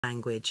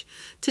language.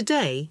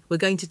 Today, we're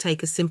going to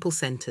take a simple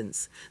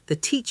sentence, "The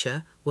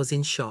teacher was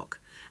in shock,"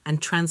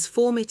 and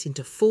transform it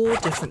into 4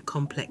 different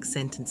complex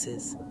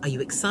sentences. Are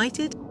you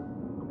excited?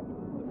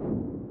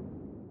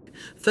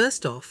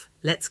 First off,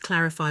 let's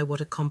clarify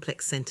what a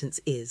complex sentence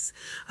is.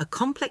 A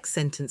complex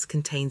sentence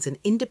contains an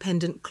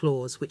independent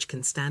clause which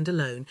can stand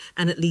alone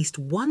and at least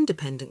one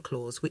dependent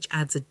clause which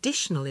adds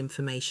additional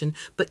information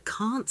but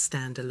can't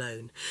stand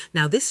alone.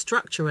 Now, this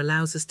structure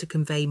allows us to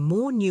convey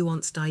more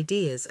nuanced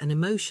ideas and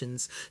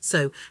emotions.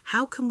 So,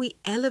 how can we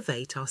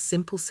elevate our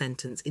simple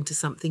sentence into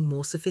something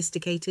more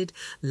sophisticated?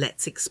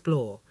 Let's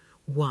explore.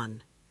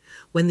 1.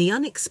 When the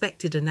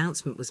unexpected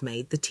announcement was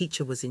made, the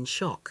teacher was in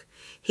shock.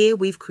 Here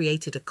we've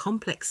created a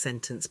complex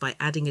sentence by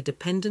adding a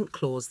dependent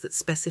clause that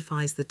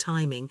specifies the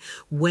timing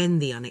when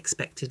the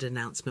unexpected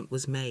announcement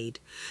was made.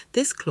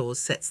 This clause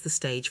sets the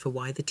stage for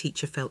why the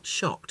teacher felt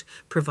shocked,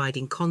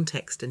 providing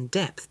context and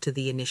depth to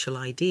the initial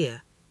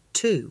idea.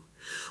 2.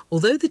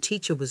 Although the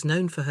teacher was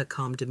known for her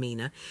calm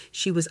demeanour,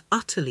 she was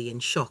utterly in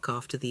shock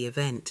after the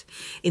event.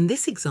 In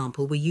this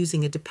example, we're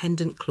using a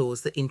dependent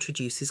clause that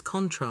introduces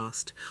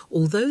contrast.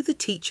 Although the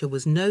teacher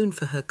was known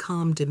for her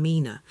calm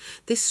demeanour,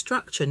 this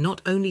structure not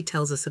only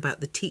tells us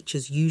about the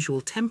teacher's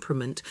usual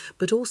temperament,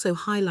 but also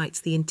highlights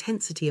the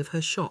intensity of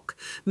her shock,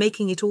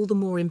 making it all the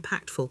more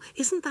impactful.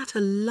 Isn't that a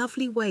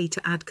lovely way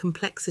to add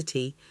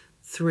complexity?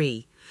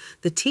 3.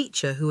 The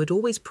teacher, who had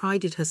always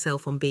prided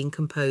herself on being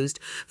composed,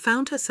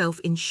 found herself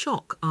in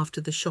shock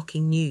after the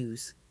shocking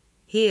news.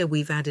 Here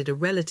we've added a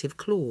relative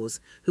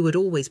clause, who had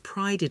always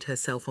prided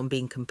herself on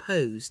being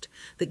composed,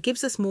 that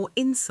gives us more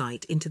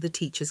insight into the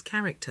teacher's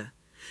character.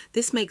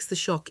 This makes the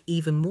shock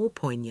even more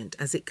poignant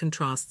as it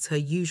contrasts her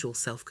usual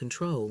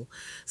self-control.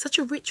 Such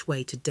a rich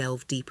way to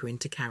delve deeper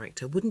into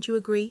character, wouldn't you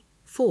agree?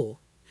 4.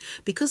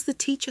 Because the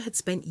teacher had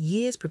spent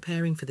years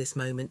preparing for this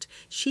moment,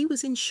 she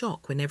was in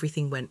shock when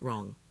everything went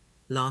wrong.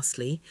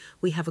 Lastly,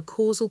 we have a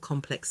causal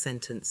complex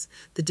sentence.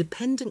 The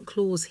dependent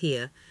clause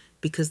here,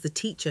 because the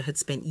teacher had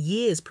spent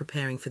years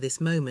preparing for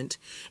this moment,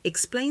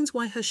 explains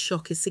why her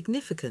shock is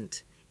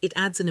significant. It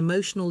adds an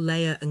emotional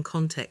layer and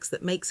context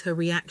that makes her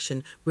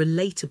reaction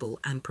relatable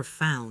and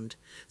profound.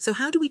 So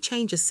how do we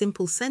change a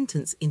simple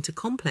sentence into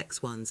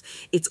complex ones?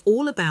 It's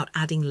all about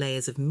adding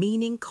layers of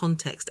meaning,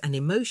 context, and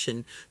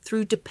emotion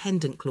through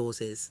dependent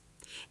clauses.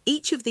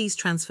 Each of these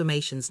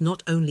transformations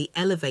not only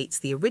elevates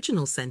the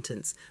original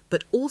sentence,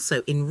 but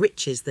also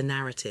enriches the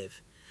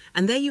narrative.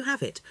 And there you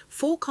have it,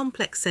 4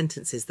 complex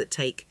sentences that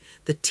take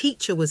 "the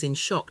teacher was in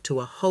shock" to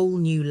a whole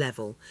new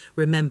level.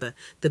 Remember,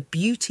 the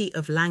beauty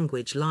of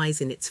language lies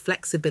in its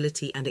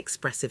flexibility and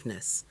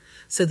expressiveness.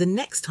 So the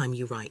next time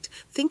you write,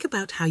 think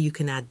about how you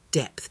can add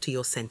depth to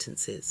your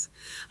sentences.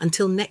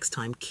 Until next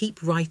time,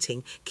 keep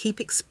writing, keep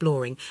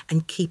exploring,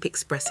 and keep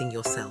expressing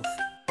yourself.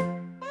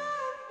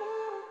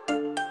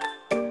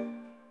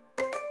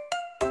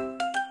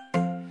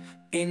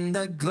 In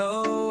the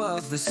glow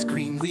of the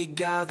screen we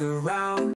gather round.